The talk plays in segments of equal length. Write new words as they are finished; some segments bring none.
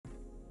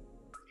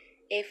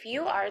If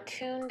you are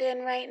tuned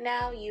in right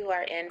now, you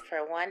are in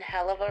for one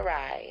hell of a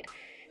ride.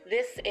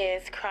 This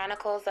is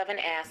Chronicles of an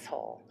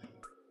Asshole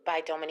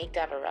by Dominique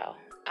Devereaux.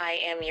 I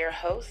am your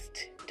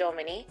host,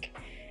 Dominique,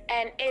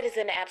 and it is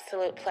an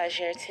absolute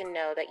pleasure to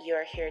know that you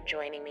are here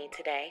joining me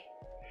today.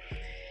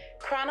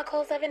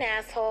 Chronicles of an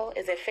Asshole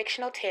is a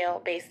fictional tale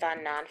based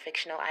on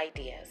non-fictional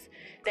ideas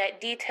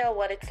that detail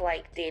what it's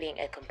like dating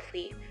a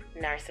complete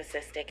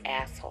narcissistic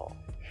asshole.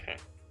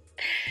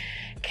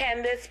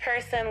 Can this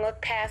person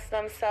look past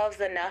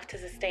themselves enough to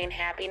sustain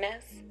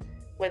happiness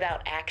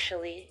without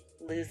actually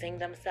losing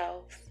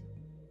themselves?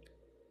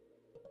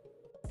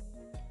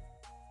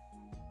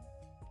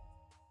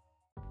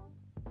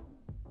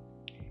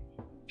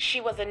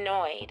 She was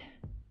annoyed.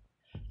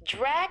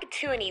 Dragged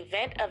to an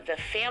event of the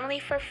Family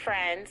for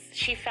Friends,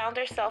 she found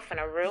herself in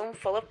a room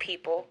full of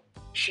people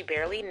she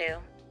barely knew,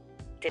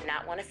 did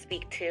not want to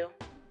speak to,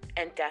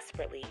 and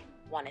desperately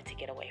wanted to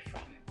get away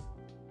from.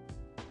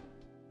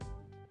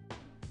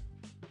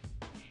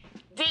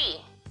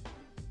 D,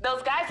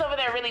 those guys over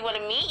there really want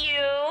to meet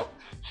you.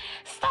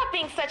 Stop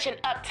being such an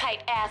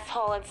uptight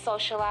asshole and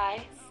socialize.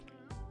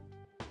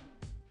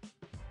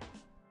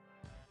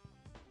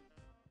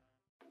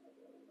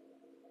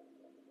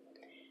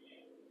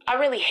 I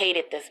really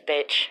hated this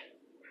bitch.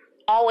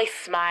 Always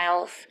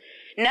smiles.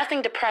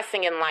 Nothing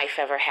depressing in life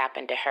ever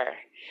happened to her.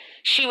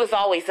 She was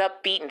always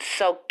upbeat and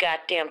so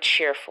goddamn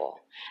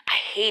cheerful. I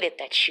hated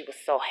that she was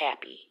so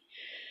happy.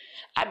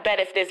 I bet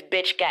if this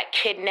bitch got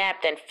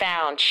kidnapped and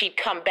found, she'd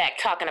come back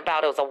talking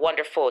about it was a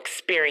wonderful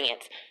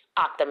experience.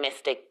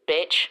 Optimistic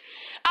bitch.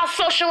 I'll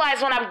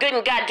socialize when I'm good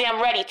and goddamn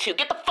ready to.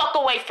 Get the fuck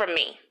away from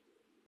me.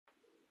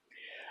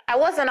 I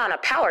wasn't on a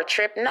power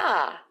trip,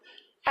 nah.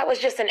 I was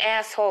just an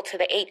asshole to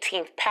the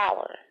 18th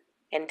power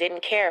and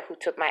didn't care who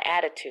took my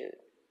attitude,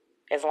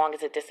 as long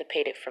as it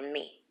dissipated from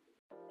me.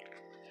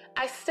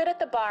 I stood at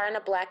the bar in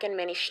a black and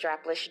mini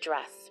strapless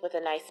dress with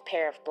a nice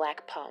pair of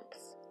black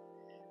pumps,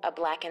 a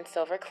black and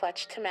silver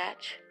clutch to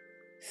match,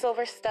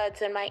 silver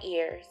studs in my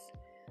ears,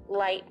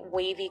 light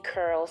wavy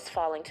curls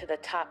falling to the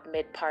top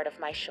mid part of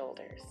my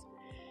shoulders.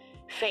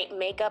 Faint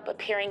makeup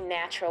appearing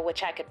natural,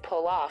 which I could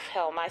pull off.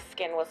 Hell, my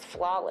skin was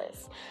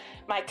flawless.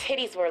 My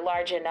titties were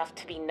large enough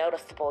to be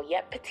noticeable,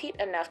 yet petite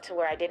enough to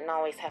where I didn't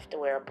always have to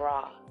wear a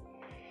bra.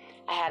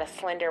 I had a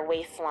slender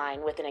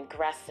waistline with an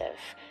aggressive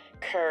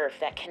curve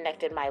that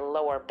connected my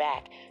lower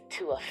back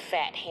to a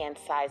fat,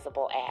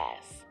 hand-sizable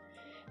ass.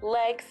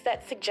 Legs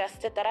that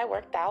suggested that I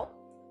worked out,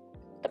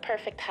 the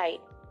perfect height,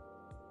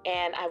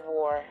 and I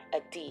wore a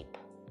deep,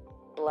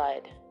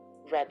 blood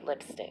red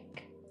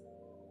lipstick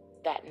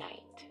that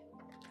night.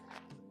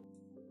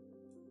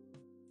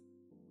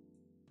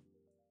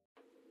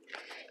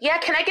 Yeah,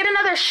 can I get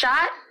another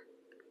shot?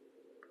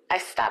 I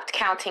stopped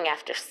counting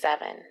after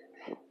 7.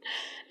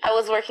 I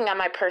was working on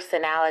my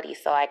personality,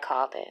 so I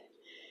called it.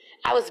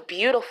 I was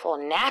beautiful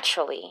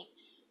naturally,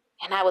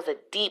 and I was a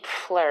deep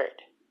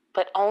flirt,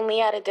 but only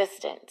at a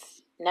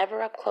distance,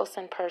 never up close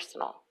and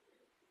personal.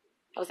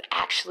 I was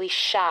actually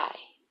shy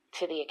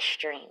to the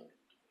extreme.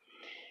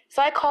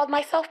 So I called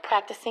myself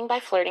practicing by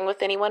flirting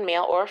with anyone,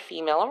 male or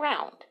female,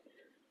 around.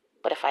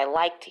 But if I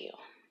liked you,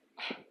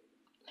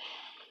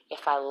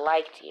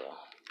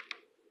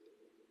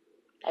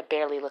 I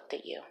barely looked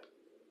at you.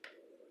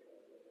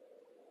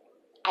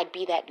 I'd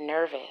be that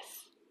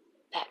nervous,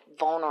 that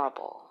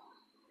vulnerable,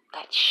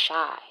 that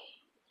shy.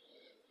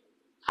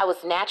 I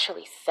was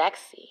naturally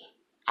sexy.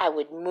 I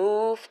would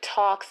move,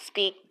 talk,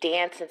 speak,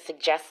 dance in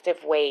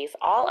suggestive ways,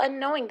 all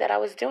unknowing that I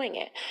was doing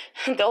it.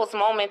 Those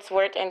moments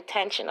weren't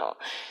intentional.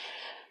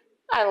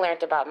 I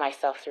learned about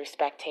myself through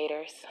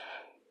spectators.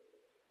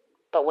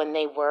 But when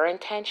they were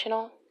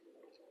intentional,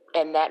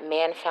 and that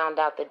man found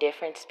out the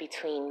difference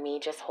between me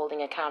just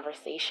holding a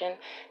conversation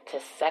to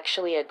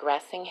sexually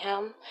aggressing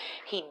him,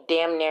 he'd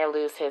damn near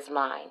lose his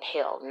mind.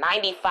 Hell,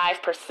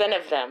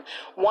 95% of them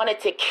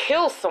wanted to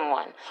kill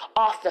someone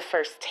off the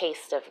first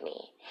taste of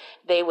me.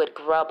 They would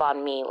grub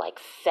on me like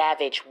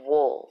savage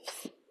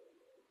wolves.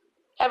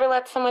 Ever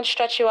let someone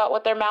stretch you out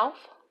with their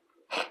mouth?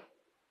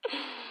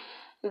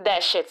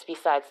 That shit's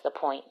besides the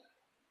point.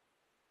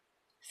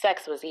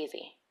 Sex was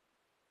easy.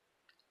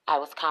 I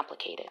was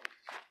complicated.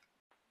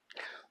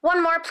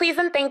 One more, please,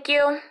 and thank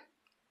you.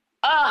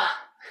 I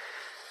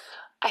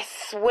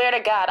swear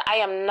to God, I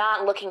am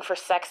not looking for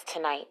sex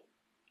tonight.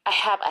 I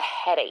have a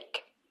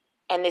headache.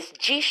 And this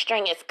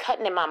G-string is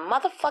cutting in my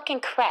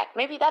motherfucking crack.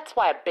 Maybe that's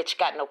why a bitch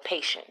got no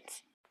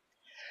patience.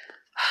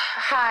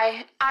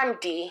 Hi, I'm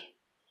D.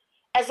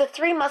 As the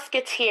Three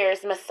Musketeers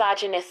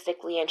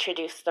misogynistically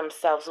introduced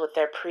themselves with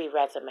their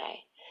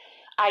pre-resume,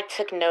 I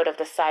took note of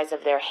the size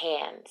of their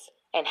hands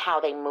and how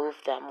they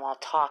moved them while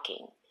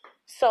talking.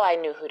 So I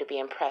knew who to be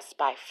impressed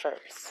by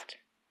first.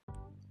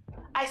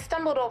 I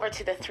stumbled over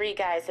to the 3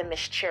 guys and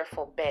Miss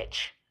Cheerful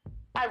Bitch.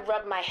 I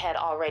rubbed my head,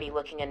 already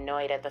looking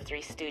annoyed at the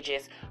 3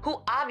 stooges,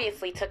 who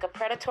obviously took a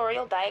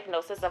predatorial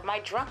diagnosis of my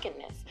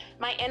drunkenness,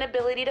 my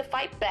inability to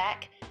fight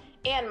back,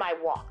 and my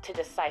walk to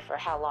decipher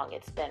how long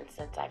it's been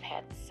since I've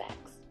had sex.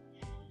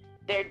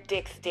 Their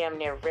dicks damn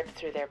near ripped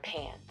through their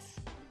pants.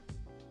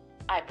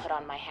 I put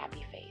on my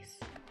happy face.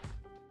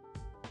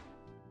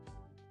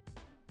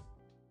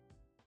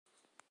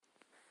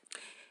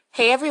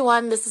 Hey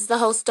everyone, this is the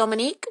host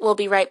Dominique. We'll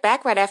be right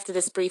back right after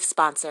this brief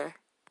sponsor.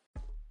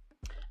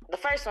 The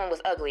first one was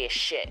ugly as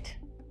shit,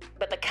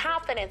 but the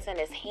confidence in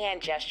his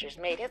hand gestures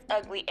made his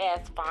ugly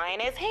ass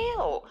fine as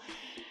hell.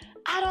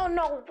 I don't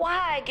know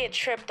why I get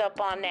tripped up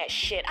on that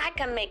shit. I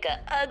can make an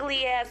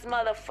ugly ass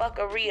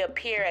motherfucker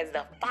reappear as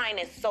the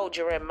finest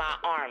soldier in my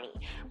army.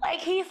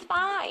 Like, he's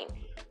fine.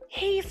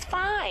 He's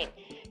fine.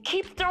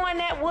 Keep throwing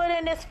that wood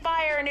in this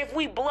fire, and if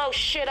we blow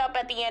shit up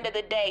at the end of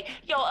the day,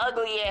 your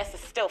ugly ass is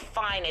still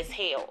fine as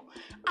hell.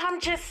 I'm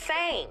just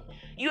saying.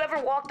 You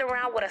ever walked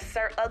around with a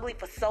Sir Ugly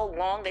for so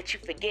long that you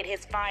forget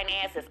his fine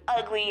ass is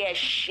ugly as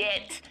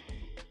shit?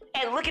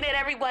 And looking at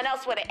everyone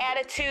else with an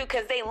attitude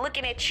because they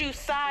looking at you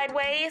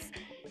sideways?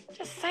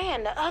 Just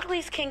saying, the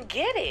uglies can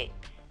get it.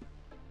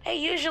 They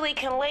usually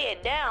can lay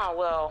it down,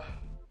 well,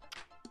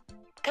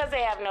 because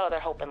they have no other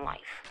hope in life.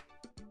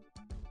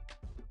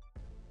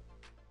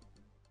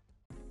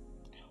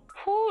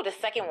 Whew, the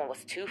second one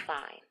was too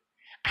fine.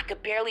 I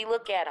could barely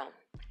look at him.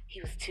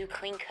 He was too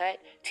clean cut,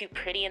 too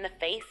pretty in the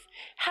face.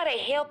 How the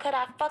hell could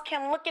I fuck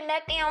him looking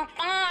that damn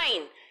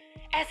fine?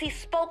 As he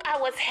spoke, I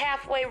was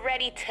halfway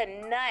ready to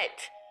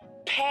nut.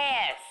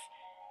 Pass.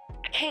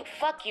 I can't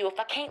fuck you if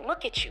I can't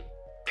look at you.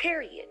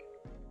 Period.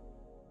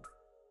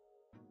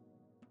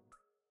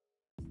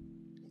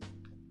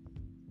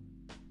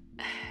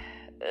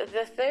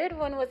 The third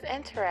one was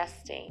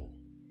interesting.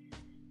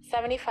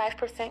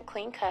 75%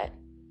 clean cut,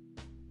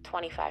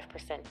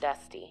 25%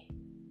 dusty.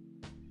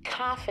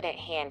 Confident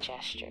hand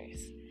gestures.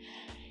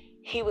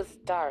 He was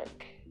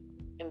dark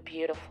and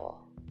beautiful,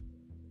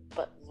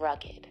 but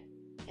rugged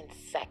and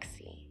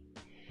sexy.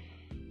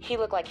 He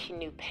looked like he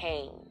knew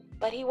pain,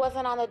 but he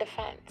wasn't on the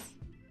defense.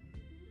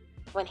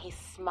 When he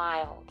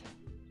smiled,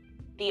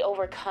 the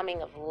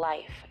overcoming of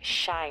life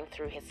shined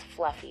through his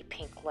fluffy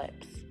pink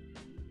lips.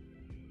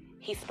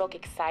 He spoke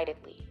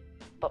excitedly,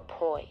 but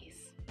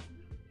poised,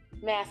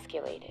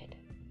 masculated,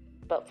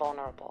 but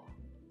vulnerable.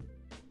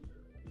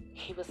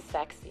 He was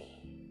sexy.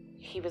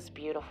 He was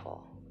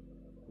beautiful.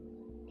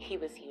 He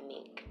was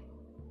unique.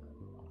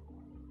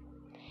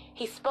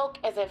 He spoke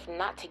as if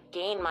not to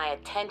gain my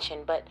attention,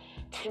 but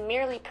to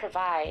merely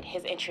provide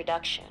his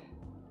introduction.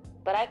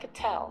 But I could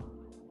tell.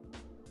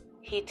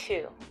 He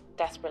too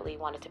desperately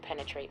wanted to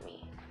penetrate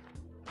me.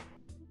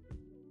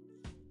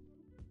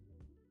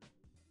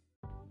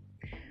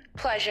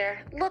 Pleasure.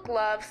 Look,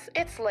 loves,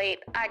 it's late.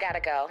 I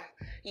gotta go.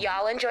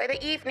 Y'all enjoy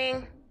the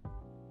evening.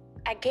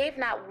 I gave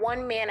not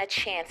one man a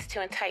chance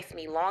to entice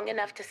me long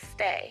enough to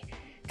stay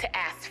to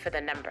ask for the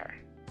number.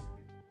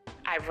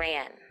 I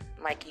ran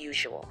like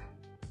usual.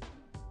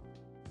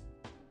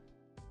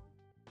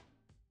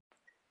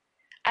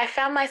 I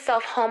found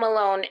myself home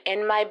alone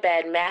in my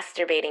bed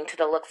masturbating to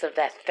the looks of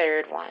that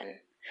third one.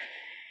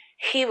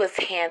 He was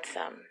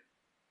handsome,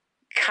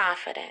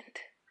 confident,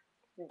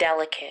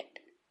 delicate,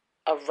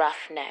 a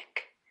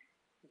roughneck,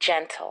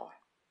 gentle,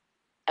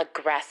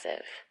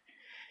 aggressive.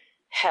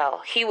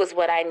 Hell, he was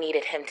what I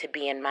needed him to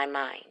be in my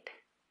mind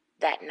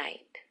that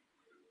night.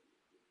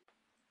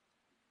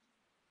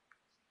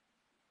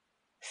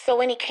 So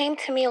when he came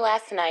to me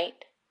last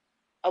night,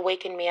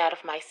 awakened me out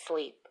of my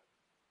sleep,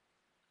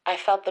 I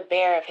felt the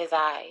bare of his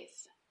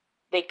eyes.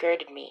 They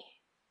girded me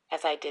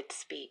as I did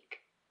speak.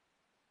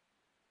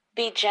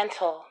 Be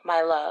gentle,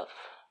 my love,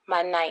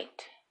 my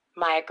knight,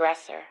 my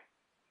aggressor,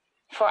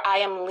 for I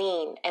am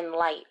lean and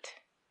light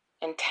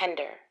and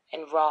tender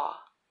and raw.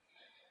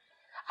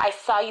 I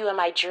saw you in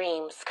my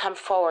dreams come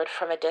forward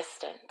from a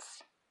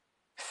distance,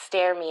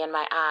 stare me in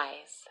my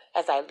eyes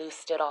as I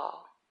loosed it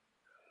all.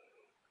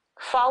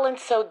 Fallen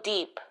so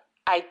deep,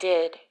 I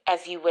did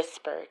as you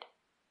whispered.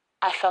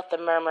 I felt the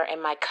murmur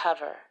in my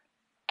cover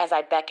as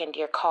I beckoned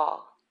your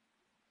call.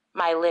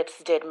 My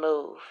lips did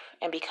move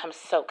and become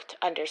soaked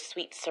under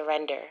sweet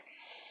surrender.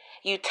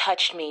 You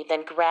touched me,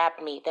 then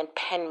grabbed me, then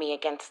pinned me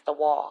against the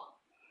wall.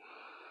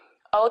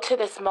 Oh, to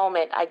this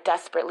moment I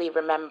desperately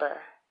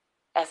remember,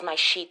 as my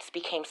sheets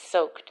became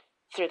soaked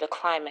through the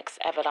climax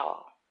of it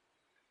all.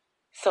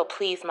 So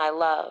please, my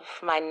love,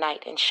 my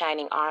knight in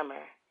shining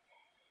armor,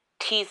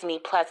 tease me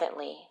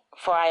pleasantly,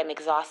 for I am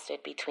exhausted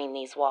between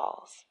these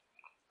walls.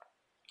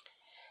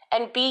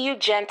 And be you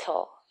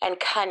gentle and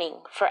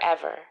cunning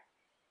forever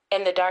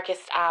in the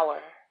darkest hour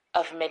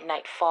of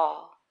midnight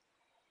fall,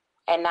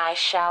 and I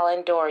shall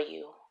adore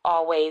you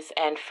always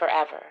and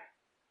forever,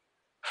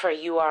 for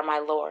you are my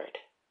lord,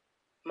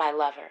 my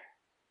lover,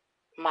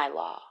 my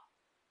law.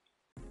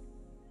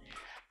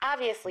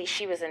 Obviously,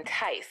 she was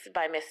enticed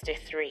by Mr.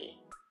 3,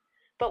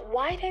 but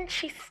why didn't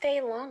she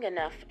stay long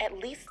enough at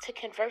least to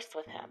converse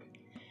with him?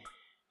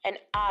 And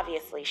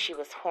obviously, she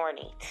was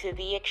horny to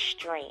the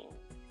extreme.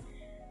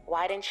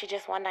 Why didn't she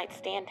just one night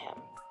stand him?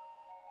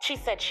 She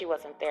said she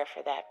wasn't there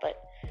for that, but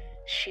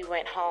she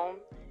went home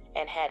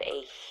and had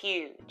a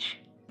huge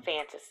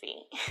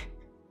fantasy.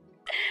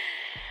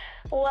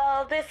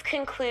 Well, this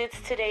concludes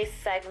today's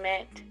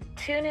segment.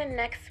 Tune in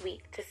next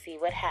week to see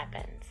what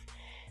happens.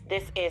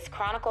 This is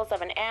Chronicles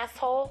of an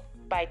Asshole.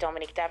 by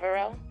Dominique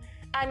Devereaux.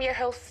 I'm your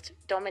host,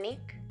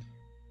 Dominique.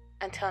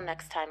 Until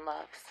next time,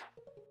 loves.